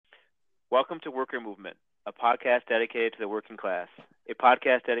Welcome to Worker Movement, a podcast dedicated to the working class, a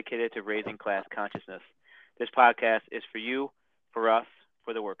podcast dedicated to raising class consciousness. This podcast is for you, for us,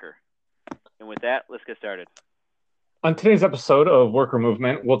 for the worker. And with that, let's get started. On today's episode of Worker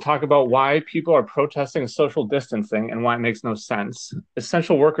Movement, we'll talk about why people are protesting social distancing and why it makes no sense.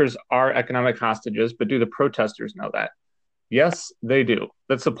 Essential workers are economic hostages, but do the protesters know that? Yes, they do.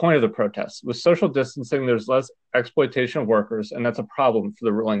 That's the point of the protests. With social distancing, there's less exploitation of workers, and that's a problem for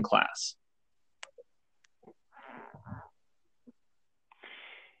the ruling class.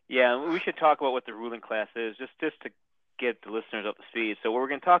 Yeah, we should talk about what the ruling class is, just to get the listeners up to speed. So what we're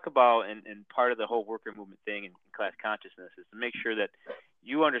going to talk about, and part of the whole worker movement thing and class consciousness, is to make sure that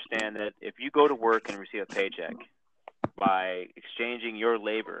you understand that if you go to work and receive a paycheck by exchanging your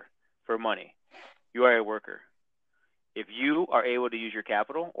labor for money, you are a worker. If you are able to use your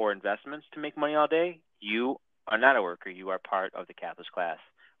capital or investments to make money all day, you are not a worker. You are part of the capitalist class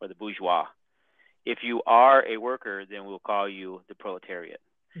or the bourgeois. If you are a worker, then we'll call you the proletariat.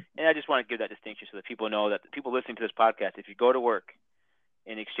 And I just want to give that distinction so that people know that the people listening to this podcast, if you go to work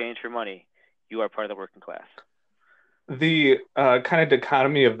in exchange for money, you are part of the working class. The kind of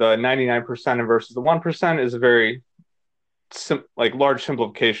dichotomy of the 99% versus the 1% is a very large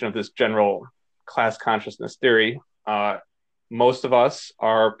simplification of this general class consciousness theory. Most of us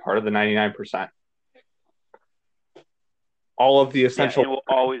are part of the 99%. All of the essential and will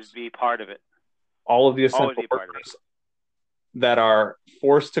always be part of it. All of the essential workers that are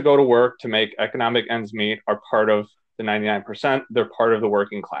forced to go to work to make economic ends meet are part of the 99%. They're part of the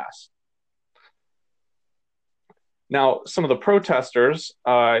working class. Now, some of the protesters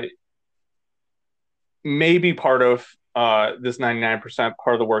may be part of this 99%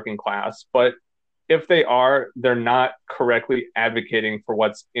 part of the working class, but if they are, they're not correctly advocating for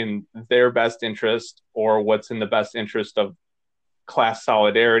what's in their best interest or what's in the best interest of class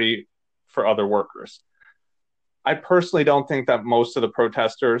solidarity for other workers. I personally don't think that most of the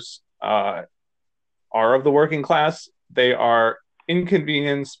protesters are of the working class. They are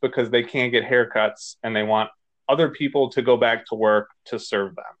inconvenienced because they can't get haircuts and they want other people to go back to work to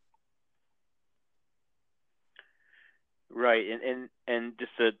serve them. Right, and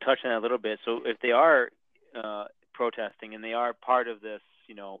just to touch on that a little bit, so if they are protesting and they are part of this,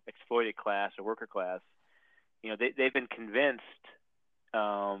 exploited class or worker class, they've been convinced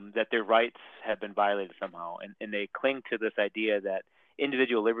that their rights have been violated somehow, and they cling to this idea that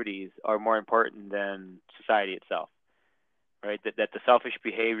individual liberties are more important than society itself, right? That the selfish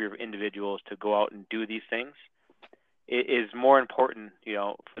behavior of individuals to go out and do these things is more important,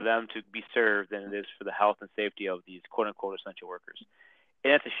 for them to be served than it is for the health and safety of these quote-unquote essential workers.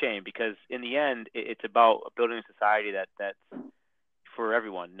 And that's a shame because in the end, it's about building a society that's for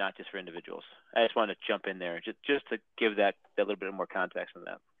everyone, not just for individuals. I just wanted to jump in there just to give that little bit more context on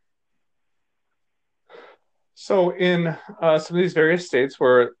that. So in some of these various states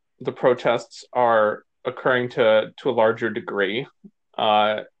where the protests are occurring to a larger degree,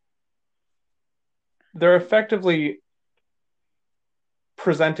 they're effectively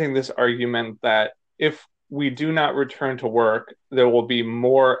presenting this argument that if we do not return to work, there will be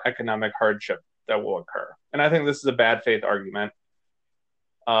more economic hardship that will occur. And I think this is a bad faith argument.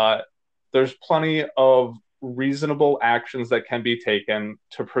 There's plenty of reasonable actions that can be taken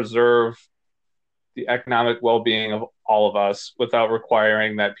to preserve the economic well-being of all of us without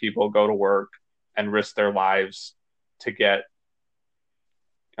requiring that people go to work and risk their lives to get,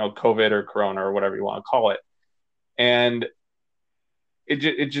 COVID or Corona or whatever you want to call it. And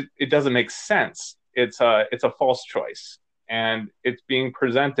it doesn't make sense. It's a false choice, and it's being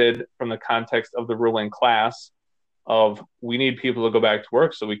presented from the context of the ruling class of we need people to go back to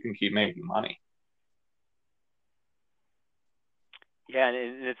work so we can keep making money. Yeah,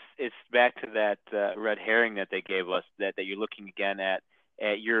 and it's back to that red herring that they gave us, that you're looking again at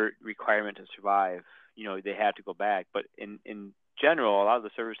your requirement to survive. They have to go back, but in general, a lot of the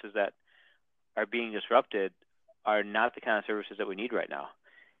services that are being disrupted are not the kind of services that we need right now.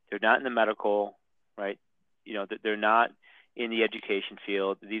 They're not in the medical, right? They're not in the education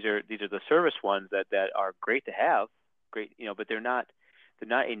field. These are the service ones that are great to have, but they're not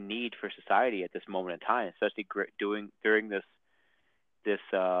a need for society at this moment in time, especially during this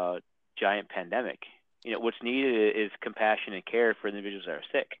giant pandemic. What's needed is compassion and care for individuals that are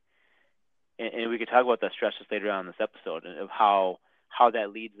sick, and we could talk about the stresses later on in this episode and of how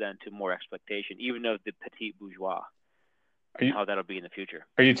that leads then to more exploitation, even of the petite bourgeois. How that'll be in the future.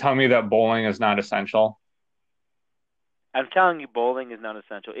 Are you telling me that bowling is not essential? I'm telling you, bowling is not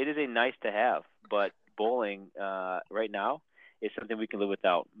essential. It is a nice to have, but bowling right now is something we can live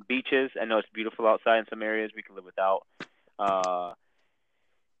without. Beaches, I know it's beautiful outside in some areas, we can live without.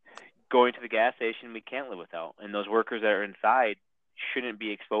 going to the gas station we can't live without, and those workers that are inside shouldn't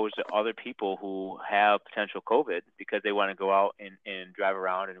be exposed to other people who have potential COVID because they want to go out and drive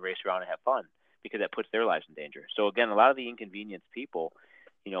around and race around and have fun, because that puts their lives in danger. So again, a lot of the inconvenienced people,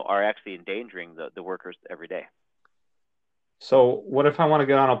 are actually endangering the workers every day. So what if I want to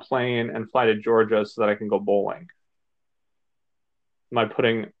get on a plane and fly to Georgia so that I can go bowling? Am I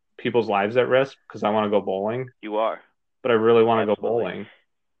putting people's lives at risk because I want to go bowling? You are. But I really want to go Absolutely. bowling.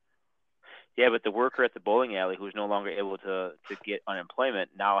 Yeah, but the worker at the bowling alley who's no longer able to get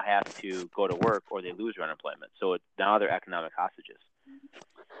unemployment now has to go to work, or they lose their unemployment. So now they're economic hostages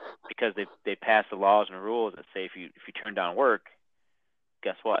because they passed the laws and rules that say if you turn down work,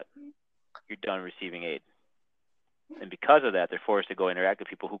 guess what? You're done receiving aid. And because of that, they're forced to go interact with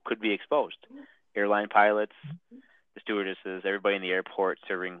people who could be exposed. Airline pilots, the stewardesses, everybody in the airport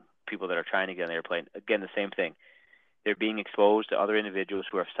serving people that are trying to get on the airplane. Again, the same thing. They're being exposed to other individuals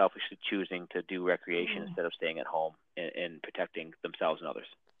who are selfishly choosing to do recreation instead of staying at home and protecting themselves and others.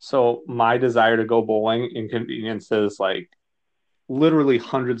 So my desire to go bowling inconveniences like literally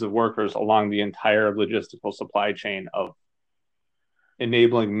hundreds of workers along the entire logistical supply chain of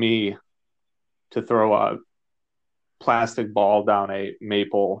enabling me to throw a plastic ball down a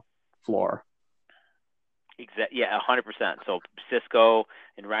maple floor. Exactly. Yeah, 100%. So Cisco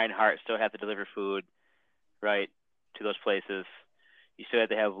and Reinhardt still have to deliver food, right, to those places. You still have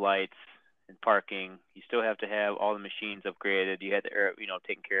to have lights and parking. You still have to have all the machines upgraded. You had to,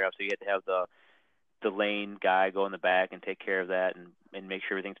 taken care of. So you had to have the lane guy go in the back and take care of that and make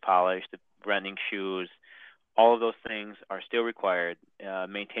sure everything's polished. The renting shoes, all of those things are still required.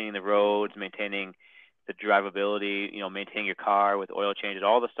 Maintaining the roads, maintaining the drivability, maintaining your car with oil changes,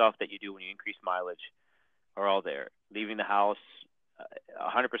 all the stuff that you do when you increase mileage are all there. Leaving the house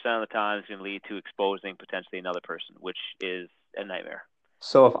 100% of the time is going to lead to exposing potentially another person, which is a nightmare.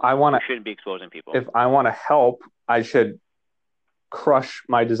 So if I want to, shouldn't be exposing people. If I want to help, I should crush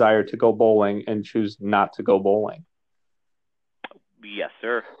my desire to go bowling and choose not to go bowling. Yes,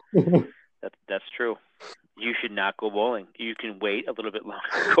 sir. That's true. You should not go bowling. You can wait a little bit longer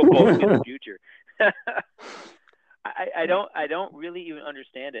to go bowling in the future. I don't really even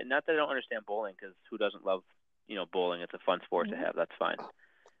understand it. Not that I don't understand bowling, because who doesn't love bowling? It's a fun sport to have. That's fine.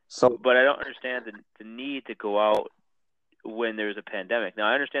 But I don't understand the need to go out when there's a pandemic. Now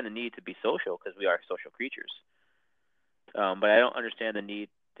I understand the need to be social because we are social creatures. But I don't understand the need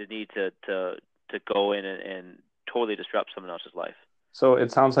to go in and totally disrupt someone else's life. So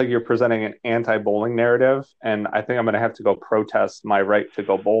it sounds like you're presenting an anti-bowling narrative, and I think I'm going to have to go protest my right to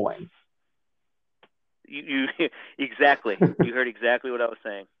go bowling. You exactly. You heard exactly what I was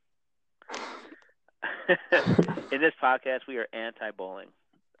saying. In this podcast, we are anti-bowling.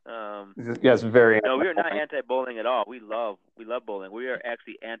 Yes, very. No, we are not anti-bowling at all. We love bowling. We are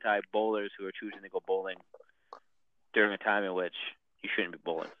actually anti-bowlers who are choosing to go bowling during a time in which you shouldn't be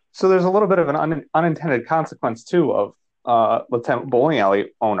bowling. So there's a little bit of an unintended consequence too of Lieutenant Bowling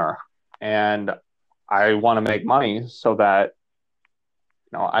Alley owner, and I want to make money so that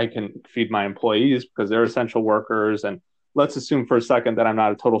I can feed my employees because they're essential workers. And let's assume for a second that I'm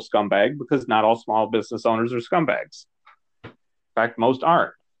not a total scumbag, because not all small business owners are scumbags. In fact, most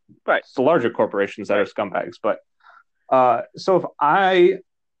aren't. Right. It's the larger corporations that are scumbags. But so if I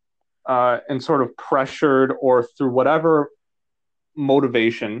am sort of pressured or through whatever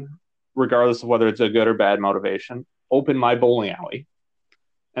motivation, regardless of whether it's a good or bad motivation, open my bowling alley.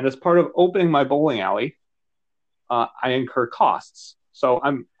 And as part of opening my bowling alley, I incur costs. So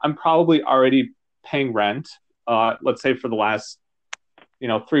I'm probably already paying rent. Let's say for the last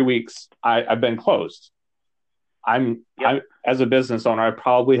 3 weeks, I've been closed. I'm as a business owner, I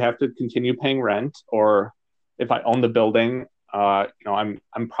probably have to continue paying rent, or if I own the building, I'm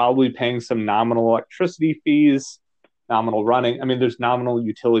probably paying some nominal electricity fees, nominal running. I mean, there's nominal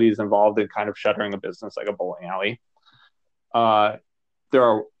utilities involved in kind of shuttering a business like a bowling alley.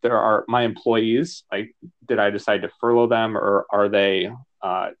 There are my employees. Did I decide to furlough them, or are they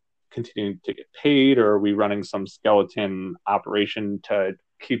continuing to get paid, or are we running some skeleton operation to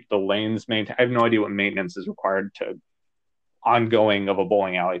keep the lanes maintained? I have no idea what maintenance is required to ongoing of a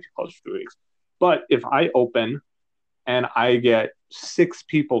bowling alley to close for 3 weeks. But if I open and I get 6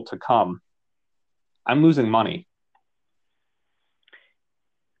 people to come, I'm losing money.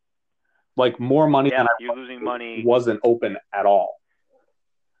 Like more money than you're losing money. Wasn't open at all.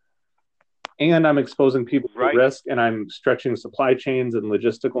 And I'm exposing people to risk, and I'm stretching supply chains and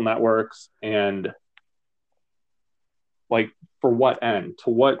logistical networks. And for what end?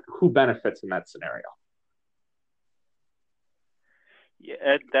 Who benefits in that scenario?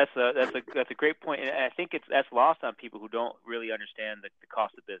 Yeah, that's a great point, and I think that's lost on people who don't really understand the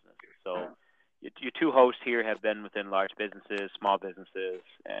cost of business. So, your two hosts here have been within large businesses, small businesses,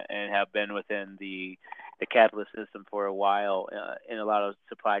 and have been within the capitalist system for a while in a lot of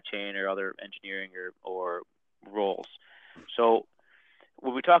supply chain or other engineering or roles. So,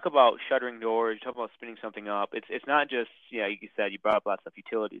 when we talk about shuttering doors, you talk about spinning something up. It's not just, like you said, you brought up lots of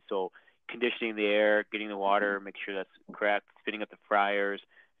utilities. So conditioning the air, getting the water, make sure that's correct, spinning up the fryers,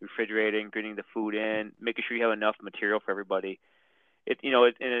 refrigerating, getting the food in, making sure you have enough material for everybody.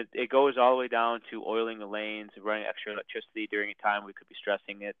 It goes all the way down to oiling the lanes, running extra electricity during a time we could be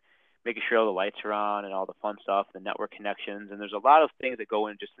stressing it, making sure all the lights are on and all the fun stuff, the network connections, and there's a lot of things that go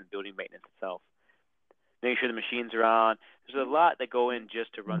in just in building maintenance itself. Making sure the machines are on. There's a lot that go in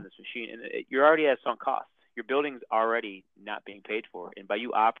just to run this machine, and you're already at sunk costs. Your building's already not being paid for, and by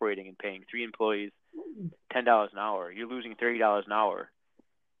you operating and paying 3 employees $10 an hour, you're losing $30 an hour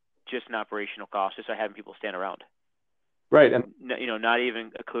just in operational costs, just by having people stand around. Right, and not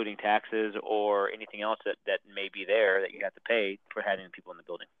even including taxes or anything else that may be there that you have to pay for having people in the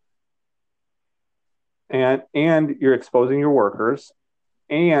building. And you're exposing your workers,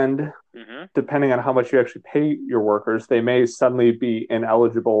 and depending on how much you actually pay your workers, they may suddenly be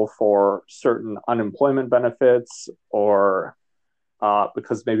ineligible for certain unemployment benefits, or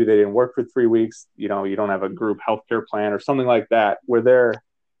because maybe they didn't work for 3 weeks, you don't have a group healthcare plan or something like that, where there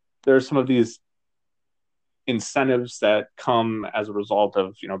are some of these incentives that come as a result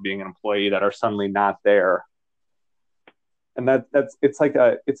of being an employee that are suddenly not there. And it's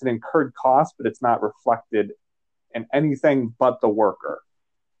an incurred cost, but it's not reflected in anything but the worker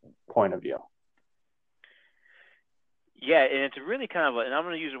point of view. Yeah, and it's really kind of and I'm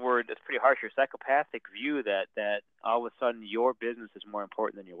going to use a word that's pretty harsh here, psychopathic view that all of a sudden your business is more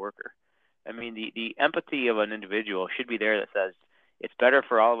important than your worker. I mean, the empathy of an individual should be there that says it's better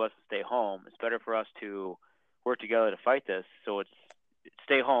for all of us to stay home. It's better for us to work together to fight this. So it's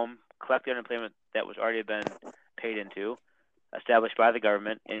stay home, collect the unemployment that was already been paid into, established by the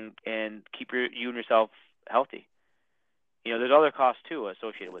government, and keep you and yourself healthy. There's other costs too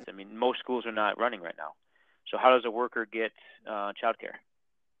associated with it. I mean, most schools are not running right now. So how does a worker get child care?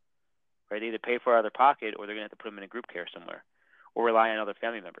 Right? They either pay for it out of their pocket, or they're going to have to put them in a group care somewhere, or rely on other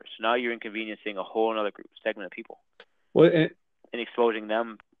family members. So now you're inconveniencing a whole other segment of people, and exposing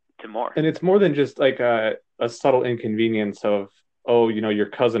them to more. And it's more than just like a subtle inconvenience of, your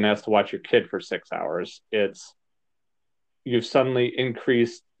cousin has to watch your kid for 6 hours. It's you've suddenly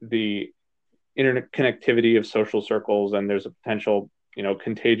increased the internet connectivity of social circles, and there's a potential,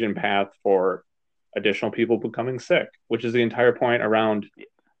 contagion path for additional people becoming sick, which is the entire point around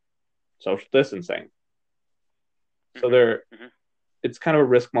social distancing. So it's kind of a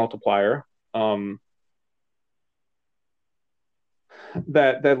risk multiplier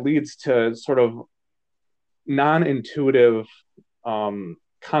that leads to sort of non-intuitive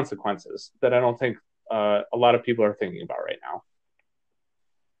consequences that I don't think a lot of people are thinking about right now.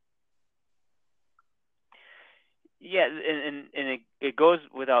 Yeah, and it goes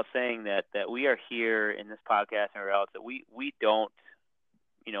without saying that we are here in this podcast and else that we don't,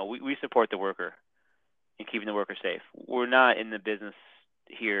 we support the worker and keeping the worker safe. We're not in the business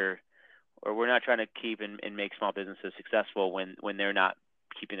here, or we're not trying to keep and make small businesses successful when they're not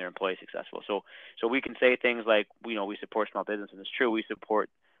keeping their employees successful. So we can say things like, we support small business, and it's true, we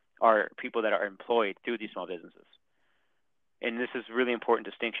support our people that are employed through these small businesses. And this is really important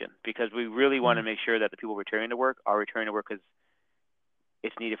distinction, because we really want to make sure that the people returning to work are returning to work because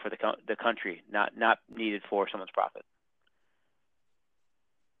it's needed for the country, not needed for someone's profit.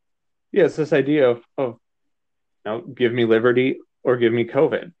 Yeah, it's this idea of give me liberty or give me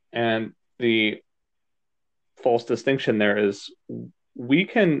COVID. And the false distinction there is we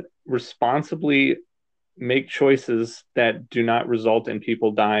can responsibly make choices that do not result in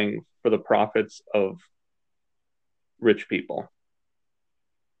people dying for the profits of rich people.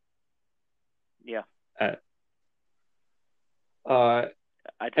 Yeah. And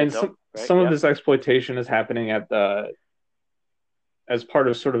some of this exploitation is happening as part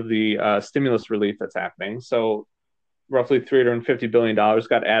of sort of the stimulus relief that's happening. So roughly $350 billion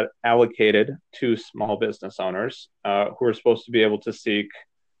got allocated to small business owners who are supposed to be able to seek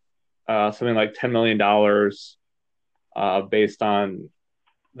something like $10 million based on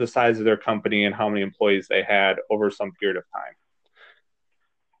the size of their company and how many employees they had over some period of time.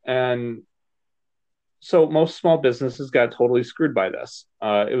 And so most small businesses got totally screwed by this.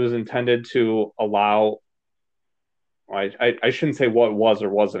 It was intended to allow, I shouldn't say what was or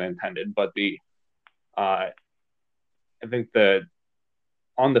wasn't intended, but I think that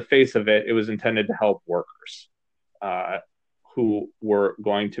on the face of it, it was intended to help workers who were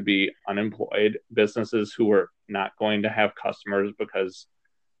going to be unemployed, businesses who were not going to have customers because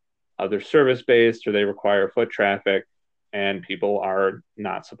they're service-based or they require foot traffic, and people are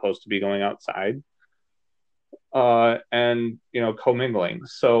not supposed to be going outside, and, commingling.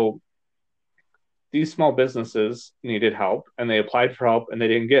 So these small businesses needed help, and they applied for help, and they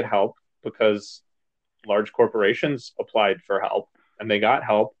didn't get help because large corporations applied for help, and they got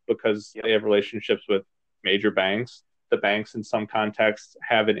help because they have relationships with major banks. The banks, in some contexts,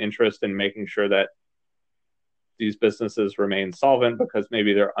 have an interest in making sure that these businesses remain solvent because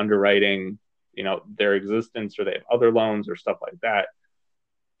maybe they're underwriting, their existence, or they have other loans or stuff like that.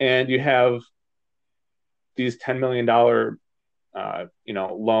 And you have these $10 million,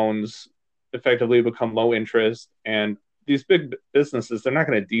 loans effectively become low interest, and these big businesses, they're not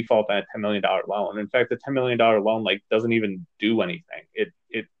going to default on a $10 million loan. In fact, the $10 million loan doesn't even do anything.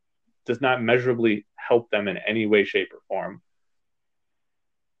 It does not measurably help them in any way, shape, or form,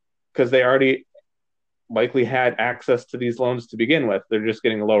 because they already likely had access to these loans to begin with. They're just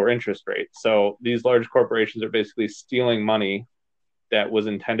getting a lower interest rate. So these large corporations are basically stealing money that was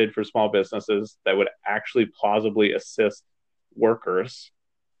intended for small businesses that would actually plausibly assist workers,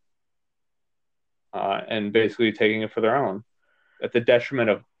 and basically taking it for their own at the detriment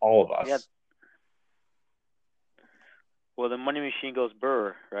of all of us. Yeah. Well, the money machine goes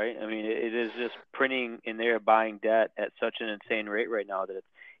burr, right? I mean, it is just printing in there, buying debt at such an insane rate right now that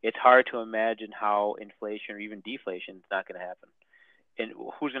it's hard to imagine how inflation or even deflation is not going to happen. And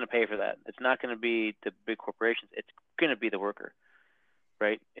who's going to pay for that? It's not going to be the big corporations. It's going to be the worker,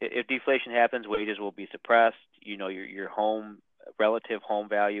 right? If deflation happens, wages will be suppressed. Your relative home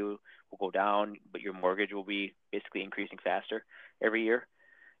value will go down, but your mortgage will be basically increasing faster every year.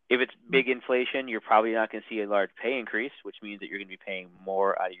 If it's big inflation, you're probably not going to see a large pay increase, which means that you're going to be paying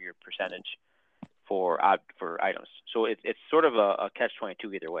more out of your percentage for items. So it's sort of a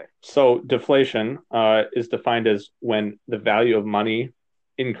catch-22 either way. So deflation is defined as when the value of money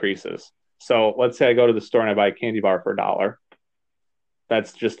increases. So let's say I go to the store and I buy a candy bar for $1.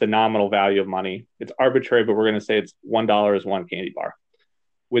 That's just the nominal value of money. It's arbitrary, but we're going to say it's $1 is one candy bar.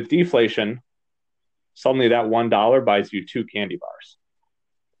 With deflation, suddenly that $1 buys you 2 candy bars.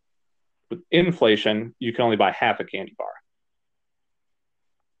 With inflation, you can only buy half a candy bar.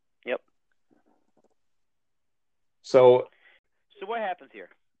 Yep. So what happens here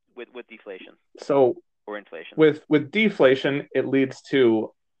with deflation? Or inflation? With deflation, it leads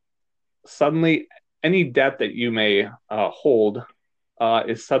to suddenly any debt that you may hold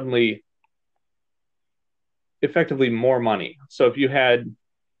is suddenly effectively more money. So if you had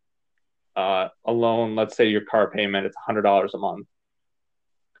a loan, let's say your car payment, it's $100 a month.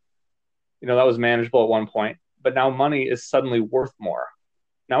 That was manageable at one point, but now money is suddenly worth more.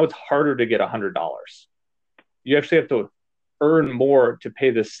 Now it's harder to get $100. You actually have to earn more to pay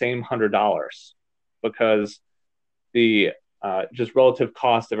the same $100 because the just relative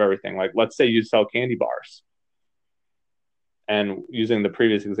cost of everything. Like, let's say you sell candy bars, and using the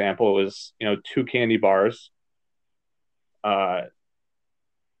previous example, it was 2 candy bars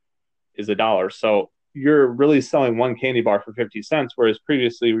is $1. So you're really selling one candy bar for 50 cents, whereas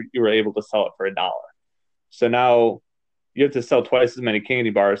previously you were able to sell it for $1. So now you have to sell twice as many candy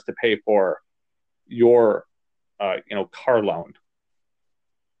bars to pay for your, car loan.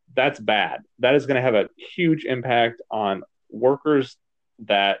 That's bad. That is going to have a huge impact on workers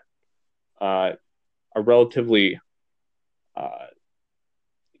that are relatively,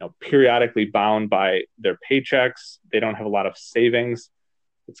 periodically bound by their paychecks. They don't have a lot of savings.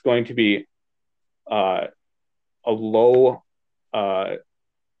 It's going to be a low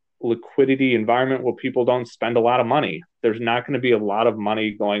liquidity environment where people don't spend a lot of money. There's not going to be a lot of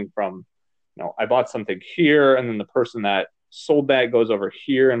money going from, I bought something here, and then the person that sold that goes over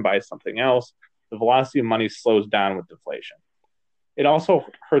here and buys something else. The velocity of money slows down with deflation. It also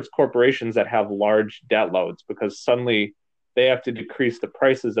hurts corporations that have large debt loads because suddenly they have to decrease the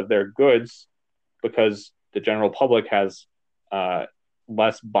prices of their goods because the general public has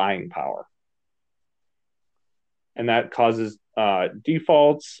less buying power. And that causes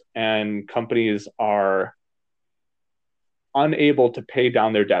defaults, and companies are unable to pay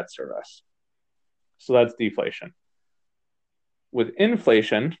down their debt service. So that's deflation. With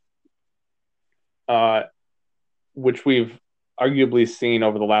inflation, which we've arguably seen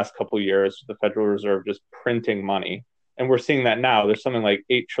over the last couple of years, the Federal Reserve just printing money. And we're seeing that now. There's something like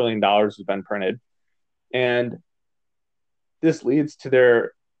 $8 trillion has been printed. And this leads to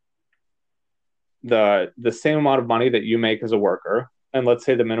the same amount of money that you make as a worker. And let's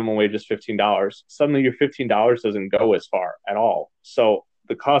say the minimum wage is $15. Suddenly your $15 doesn't go as far at all. So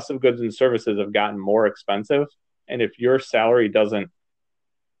the cost of goods and services have gotten more expensive, And if your salary doesn't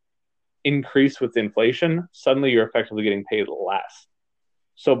increase with inflation, suddenly you're effectively getting paid less.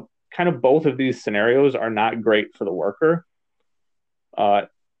 So kind of both of these scenarios are not great for the worker. The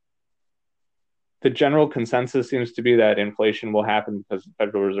general consensus seems to be that inflation will happen because the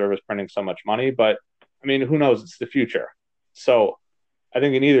Federal Reserve is printing so much money. But I mean, who knows? It's the future. So I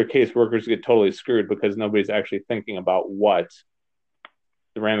think in either case, workers get totally screwed because nobody's actually thinking about what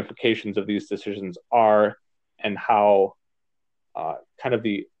the ramifications of these decisions are and how kind of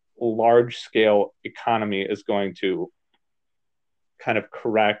the large scale economy is going to kind of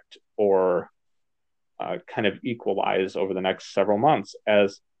correct or kind of equalize over the next several months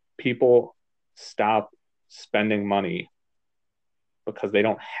as people stop spending money because they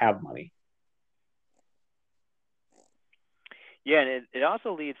don't have money. Yeah, and it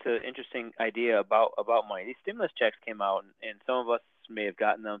also leads to an interesting idea about money. These stimulus checks came out, and some of us may have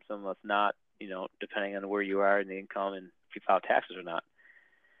gotten them, some of us not, depending on where you are in the income and if you file taxes or not.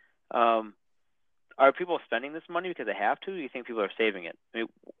 Are people spending this money because they have to? Or do you think people are saving it? I mean,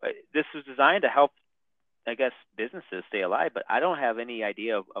 this was designed to help, I guess, businesses stay alive, but I don't have any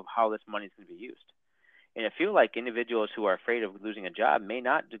idea of how this money is going to be used. And I feel like individuals who are afraid of losing a job may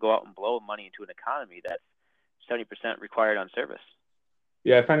not go out and blow money into an economy that's 70% required on service.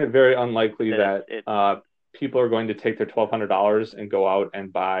 Yeah, I find it very unlikely that people are going to take their $1,200 and go out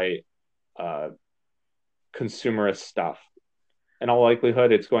and buy consumerist stuff. In all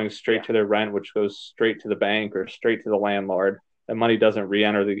likelihood, it's going straight to their rent, which goes straight to the bank or straight to the landlord. That money doesn't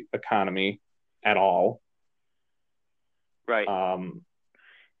re-enter the economy at all. Right.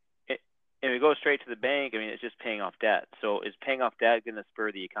 And it goes straight to the bank. I mean, it's just paying off debt. So is paying off debt going to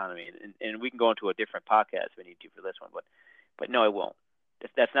spur the economy? And we can go into a different podcast if we need to for this one, but no, it won't.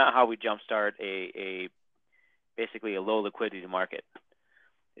 That's not how we jumpstart a basically a low liquidity market.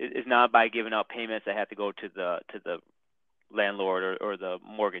 It's not by giving out payments that have to go to the landlord or the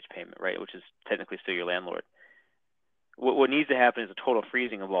mortgage payment, right? Which is technically still your landlord. What needs to happen is a total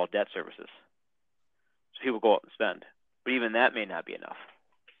freezing of all debt services, so people go out and spend. But even that may not be enough.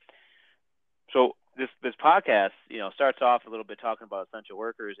 So this podcast, starts off a little bit talking about essential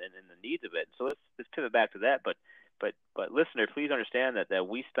workers and the needs of it. So let's pivot back to that. But listener, please understand that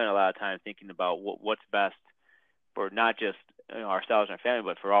we spend a lot of time thinking about what's best for not just ourselves and our family,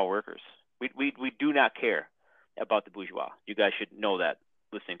 but for all workers. We do not care about the bourgeois. You guys should know that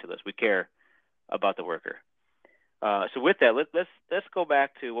listening to this. We care about the worker. So with that, let's go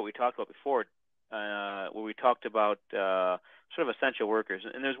back to what we talked about before, where we talked about sort of essential workers.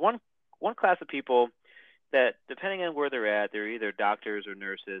 And there's one class of people that, depending on where they're at, they're either doctors or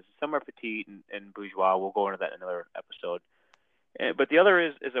nurses. Some are petite and bourgeois. We'll go into that in another episode. But the other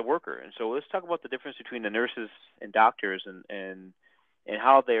is a worker. And so let's talk about the difference between the nurses and doctors and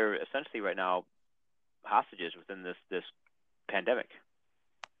how they're essentially right now hostages within this pandemic.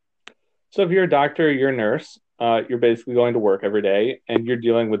 So if you're a doctor, you're a nurse, you're basically going to work every day and you're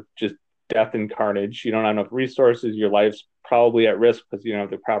dealing with just death and carnage. You don't have enough resources. Your life's probably at risk because you don't have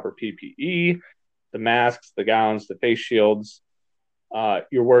the proper PPE, the masks, the gowns, the face shields.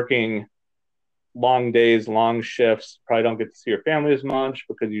 You're working long days, long shifts, probably don't get to see your family as much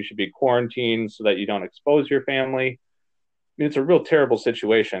because you should be quarantined so that you don't expose your family. I mean, it's a real terrible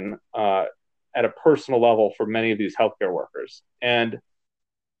situation at a personal level for many of these healthcare workers. And,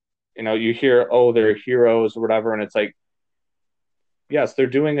 you hear, oh, they're heroes or whatever. And it's like, yes, they're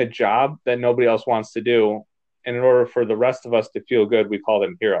doing a job that nobody else wants to do. And in order for the rest of us to feel good, we call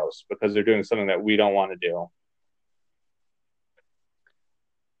them heroes because they're doing something that we don't want to do.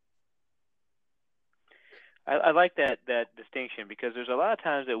 I like that distinction because there's a lot of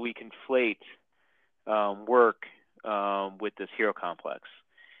times that we conflate work with this hero complex.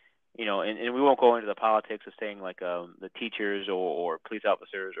 And we won't go into the politics of saying like the teachers or police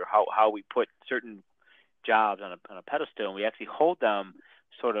officers or how we put certain jobs on a pedestal, and we actually hold them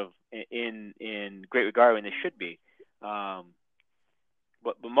sort of in great regard when they should be.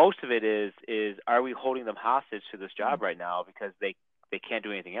 But most of it is are we holding them hostage to this job right now because they can't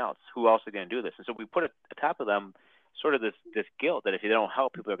do anything else? Who else is going to do this? And so we put atop of them sort of this guilt that if they don't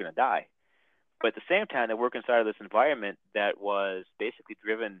help, people are going to die. But at the same time, they work inside of this environment that was basically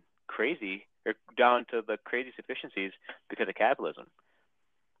driven crazy or down to the craziest efficiencies because of capitalism.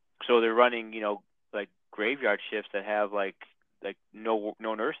 So they're running, like graveyard shifts that have like no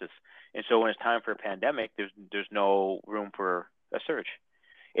nurses. And so when it's time for a pandemic, there's no room for a surge.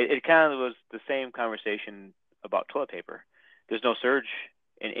 It kind of was the same conversation about toilet paper. There's no surge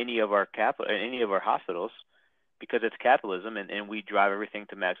in any of our hospitals because it's capitalism and we drive everything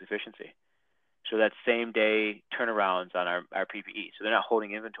to max efficiency. So that's same day turnarounds on our PPE. So they're not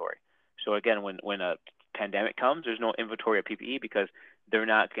holding inventory. So again, when a pandemic comes, there's no inventory of PPE because they're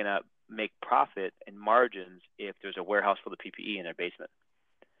not going to make profit and margins if there's a warehouse full of PPE in their basement.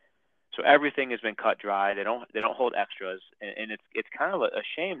 So everything has been cut dry. They don't hold extras, and it's kind of a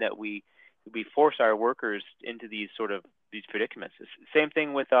shame that we force our workers into these predicaments. It's the same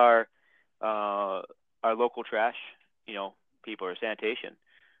thing with our local trash, people, or sanitation,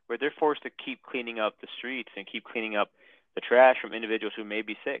 where they're forced to keep cleaning up the streets and keep cleaning up the trash from individuals who may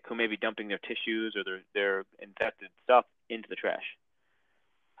be sick, who may be dumping their tissues or their infected stuff into the trash.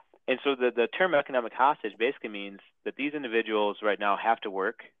 And so the term economic hostage basically means that these individuals right now have to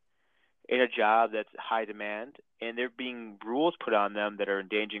work in a job that's high demand, and there being rules put on them that are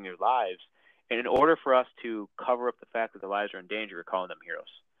endangering their lives. And in order for us to cover up the fact that their lives are in danger, we're calling them heroes.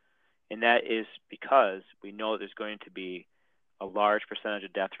 And that is because we know there's going to be a large percentage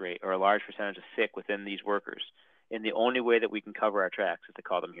of death rate or a large percentage of sick within these workers. And the only way that we can cover our tracks is to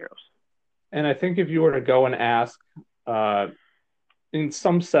call them heroes. And I think if you were to go and ask in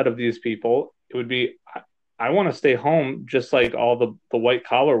some set of these people, it would be, I want to stay home just like all the white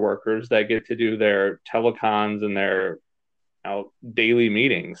collar workers that get to do their telecons and their daily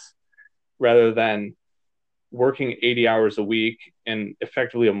meetings rather than working 80 hours a week in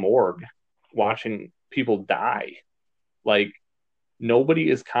effectively a morgue watching people die. Like, nobody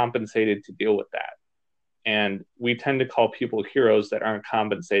is compensated to deal with that. And we tend to call people heroes that aren't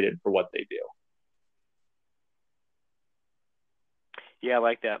compensated for what they do. Yeah, I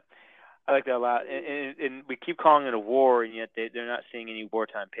like that. I like that a lot. And we keep calling it a war, and yet they're not seeing any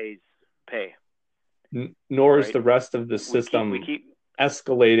wartime pay. Nor is the rest of the system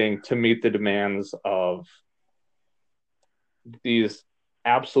escalating to meet the demands of these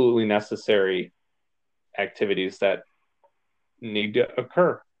absolutely necessary activities that need to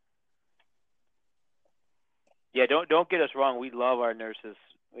occur. Yeah, don't get us wrong. We love our nurses.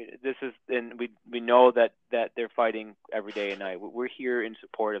 We know that they're fighting every day and night. We're here in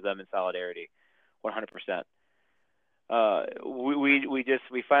support of them in solidarity, 100%.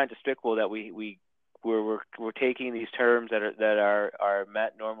 We find it despicable that we're taking these terms that are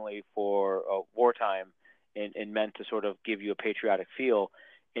meant normally for wartime and meant to sort of give you a patriotic feel,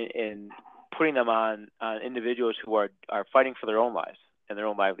 and putting them on individuals who are fighting for their own lives and their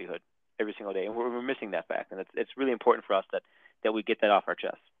own livelihood every single day. And we're missing that fact. And it's really important for us that we get that off our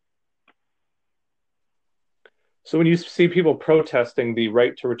chest. So when you see people protesting the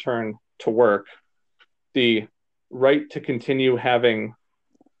right to return to work, the right to continue having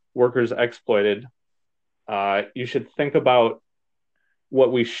workers exploited, you should think about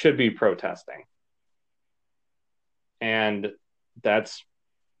what we should be protesting. And that's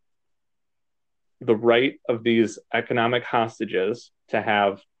the right of these economic hostages to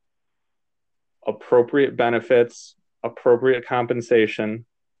have appropriate benefits, appropriate compensation,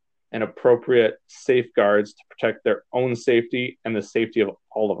 and appropriate safeguards to protect their own safety and the safety of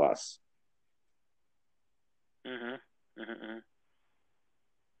all of us. Mm-hmm. Mm-hmm.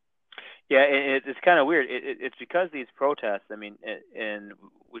 Yeah, it's kind of weird. It's because these protests, I mean, and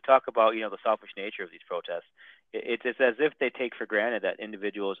we talk about, the selfish nature of these protests. It's as if they take for granted that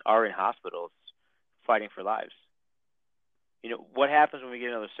individuals are in hospitals fighting for lives. What happens when we get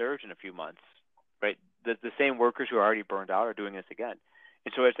another surge in a few months, right? The same workers who are already burned out are doing this again.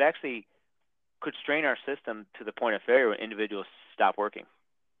 And so it's actually could strain our system to the point of failure when individuals stop working.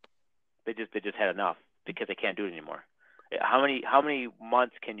 They just had enough because they can't do it anymore. How many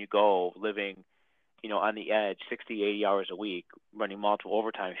months can you go living, on the edge, 60, 80 hours a week, running multiple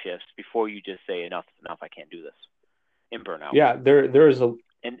overtime shifts before you just say enough is enough, I can't do this, and burn out? Yeah, there's a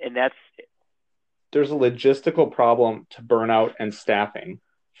logistical problem to burnout and staffing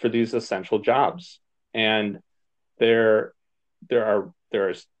for these essential jobs, and there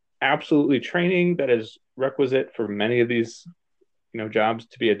is absolutely training that is requisite for many of these jobs.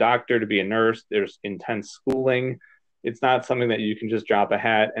 To be a doctor, to be a nurse, there's intense schooling. It's not something that you can just drop a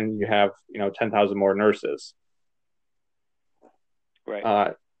hat and you have 10,000 more nurses.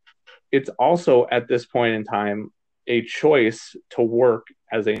 Right. It's also at this point in time a choice to work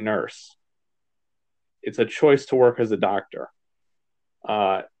as a nurse. It's a choice to work as a doctor.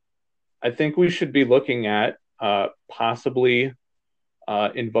 I think we should be looking at possibly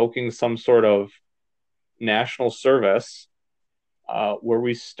invoking some sort of national service where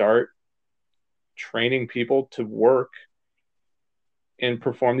we start training people to work and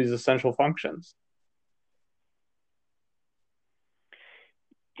perform these essential functions.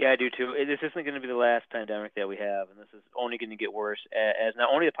 Yeah, I do too. This isn't going to be the last pandemic that we have, and this is only going to get worse as not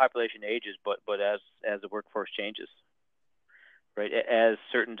only the population ages, but as the workforce changes. right? As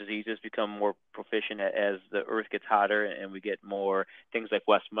certain diseases become more proficient, as the Earth gets hotter and we get more things like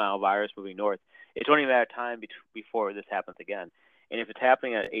West Nile virus moving north, it's only a matter of time before this happens again. And if it's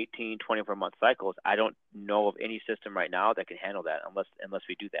happening at 18, 24-month cycles, I don't know of any system right now that can handle that unless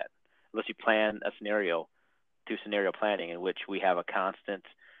we do that. Unless we plan a scenario through scenario planning in which we have a constant,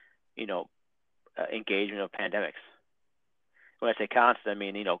 engagement of pandemics. When I say constant, I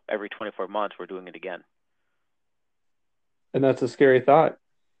mean, every 24 months we're doing it again. And that's a scary thought.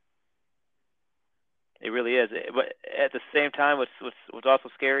 It really is. But at the same time, what's also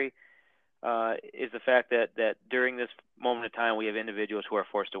scary is the fact that during this moment of time, we have individuals who are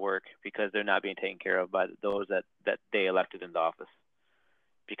forced to work because they're not being taken care of by those that they elected into office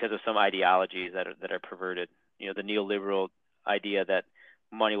because of some ideologies that are perverted. The neoliberal idea that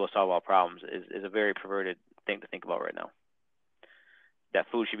money will solve all problems is a very perverted thing to think about right now. That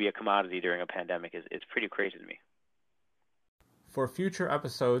food should be a commodity during a pandemic is pretty crazy to me. For future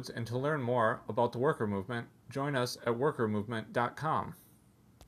episodes and to learn more about the worker movement, join us at workermovement.com.